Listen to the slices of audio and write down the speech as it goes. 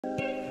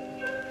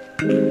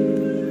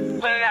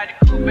Pulling out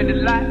the coupe in the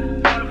lot.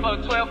 Going for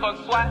a 12 for a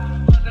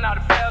swat. Busting all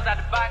the bells out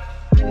the box.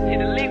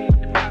 Hit a leaf with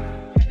the box.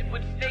 Had to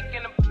put the stick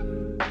in the box.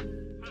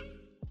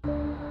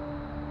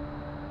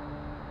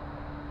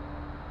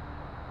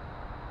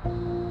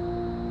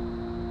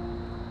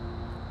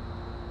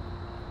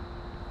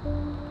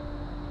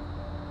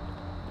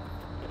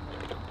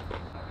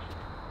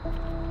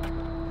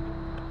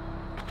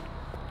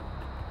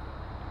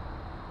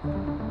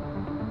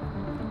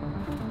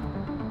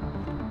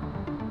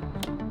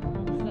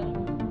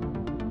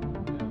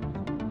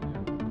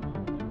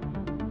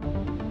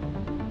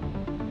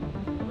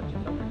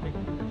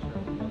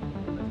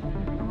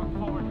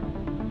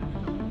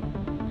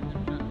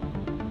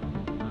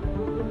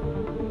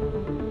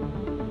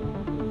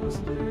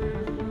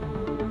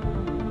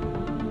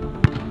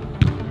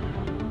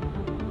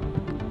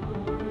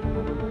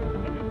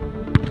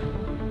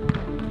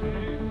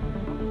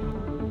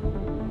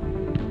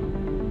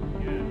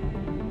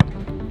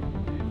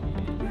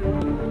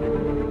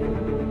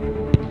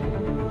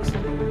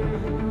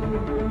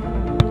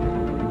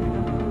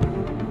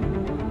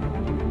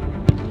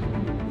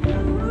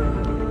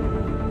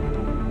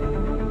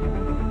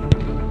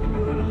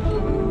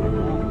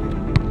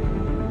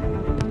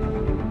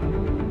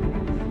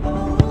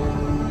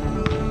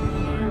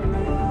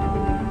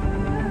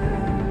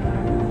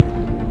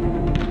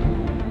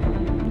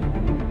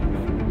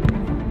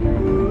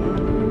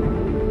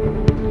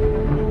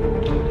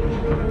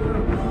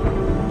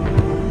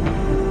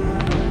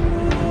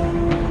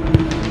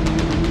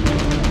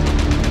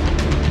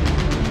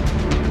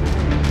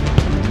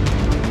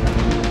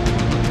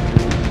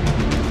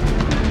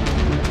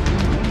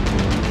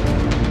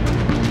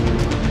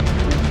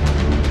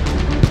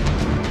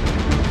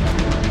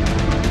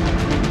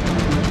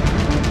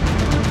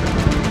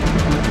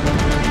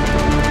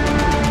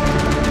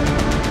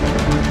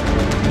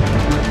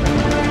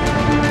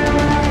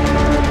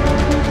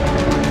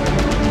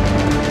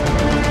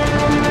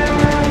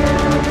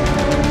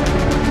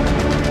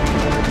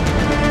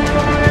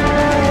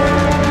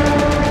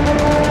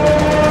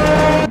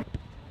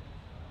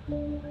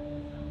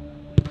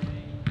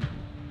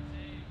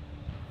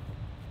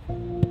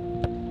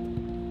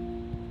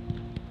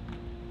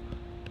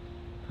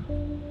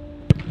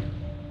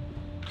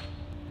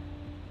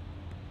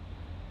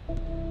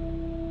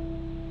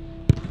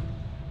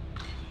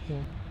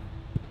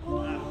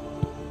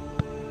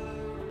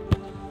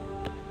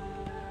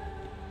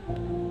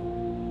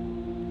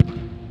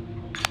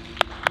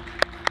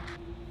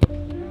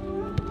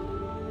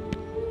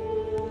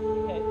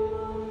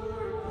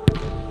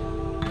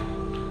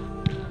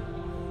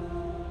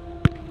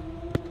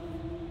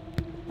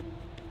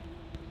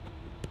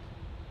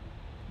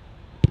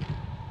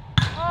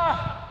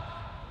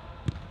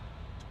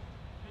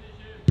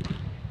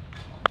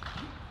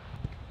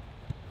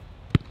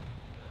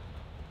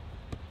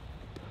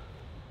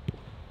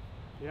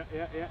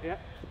 Yeah.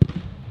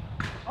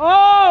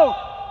 Oh!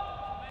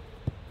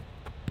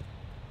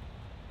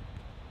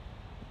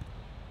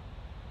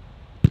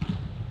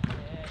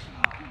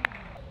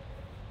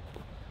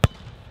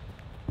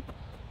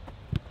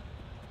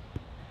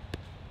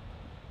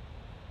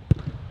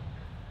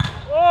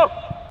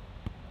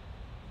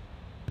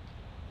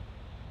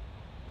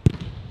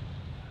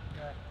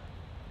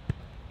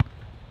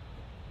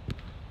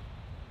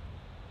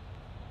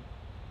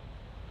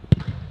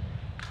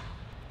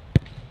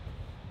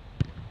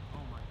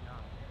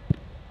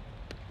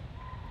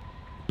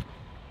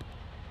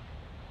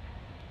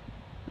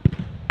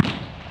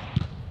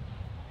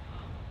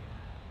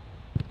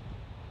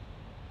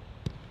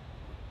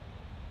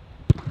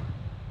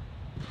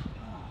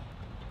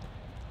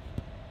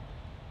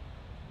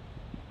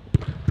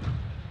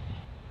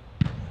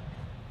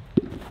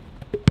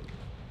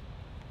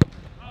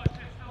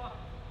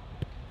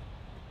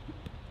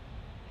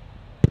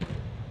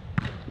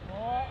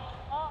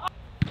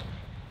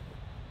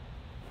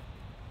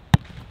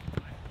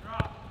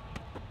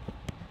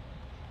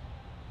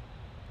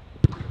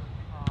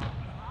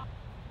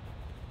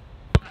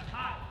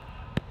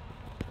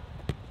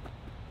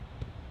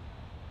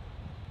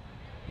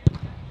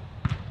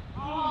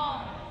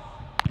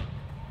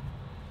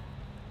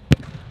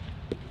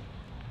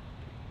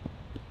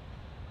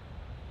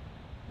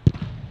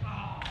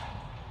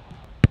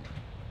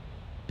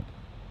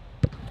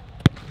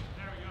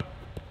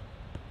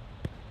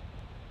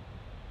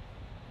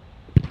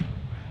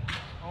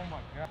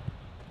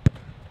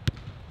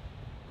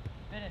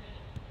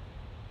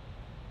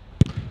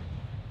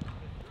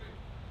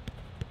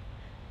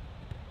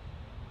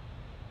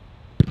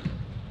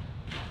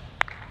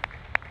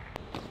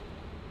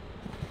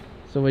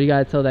 So what do you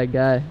gotta tell that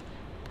guy?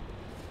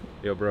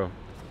 Yo, bro,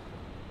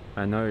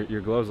 I know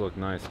your gloves look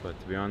nice, but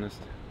to be honest,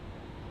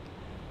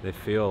 they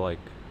feel like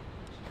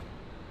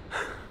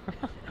they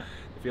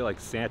feel like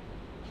sand.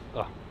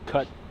 Oh,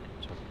 cut.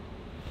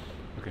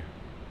 Okay,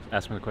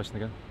 ask me the question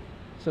again.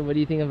 So what do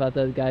you think about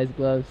those guys'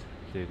 gloves?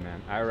 Dude,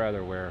 man, I'd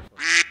rather wear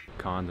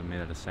a condom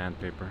made out of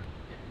sandpaper.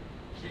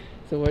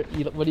 So what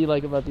do you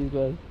like about these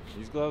gloves?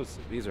 These gloves,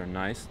 these are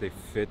nice. They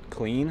fit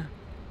clean,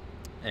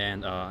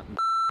 and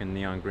And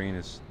neon green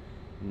is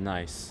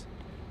nice,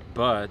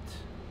 but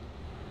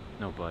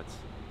no buts.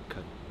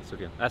 Cut. It's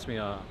okay. Ask me,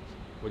 what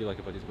do you like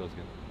about these gloves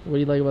again? What do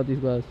you like about these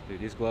gloves? Dude,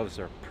 these gloves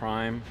are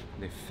prime.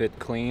 They fit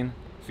clean.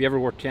 If you ever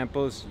wore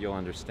Campos, you'll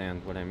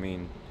understand what I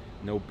mean.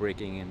 No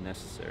breaking in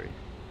necessary.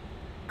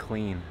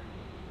 Clean.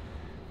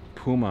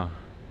 Puma,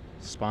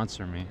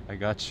 sponsor me. I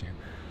got you.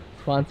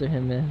 Sponsor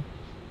him, man.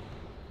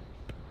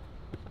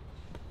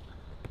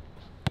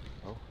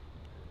 Oh.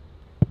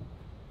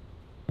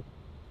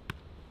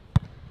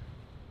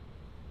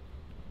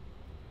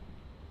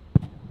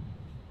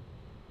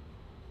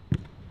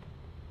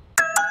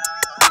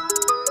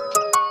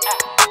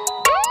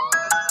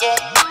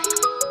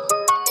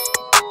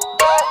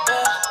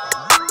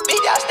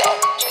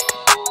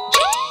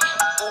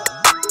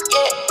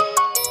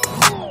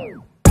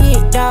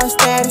 Big dog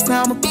status,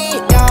 I'm a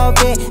big dog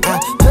vet. I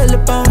pull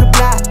up on the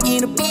block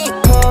in a big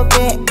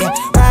Corvette. Yeah.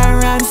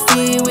 Riding around the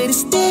city with a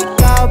stick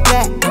all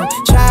black.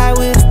 Try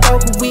with a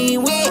stroke, but we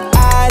ain't with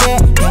all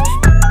that.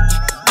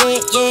 Yeah,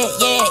 yeah,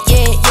 yeah,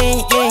 yeah,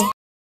 yeah, yeah.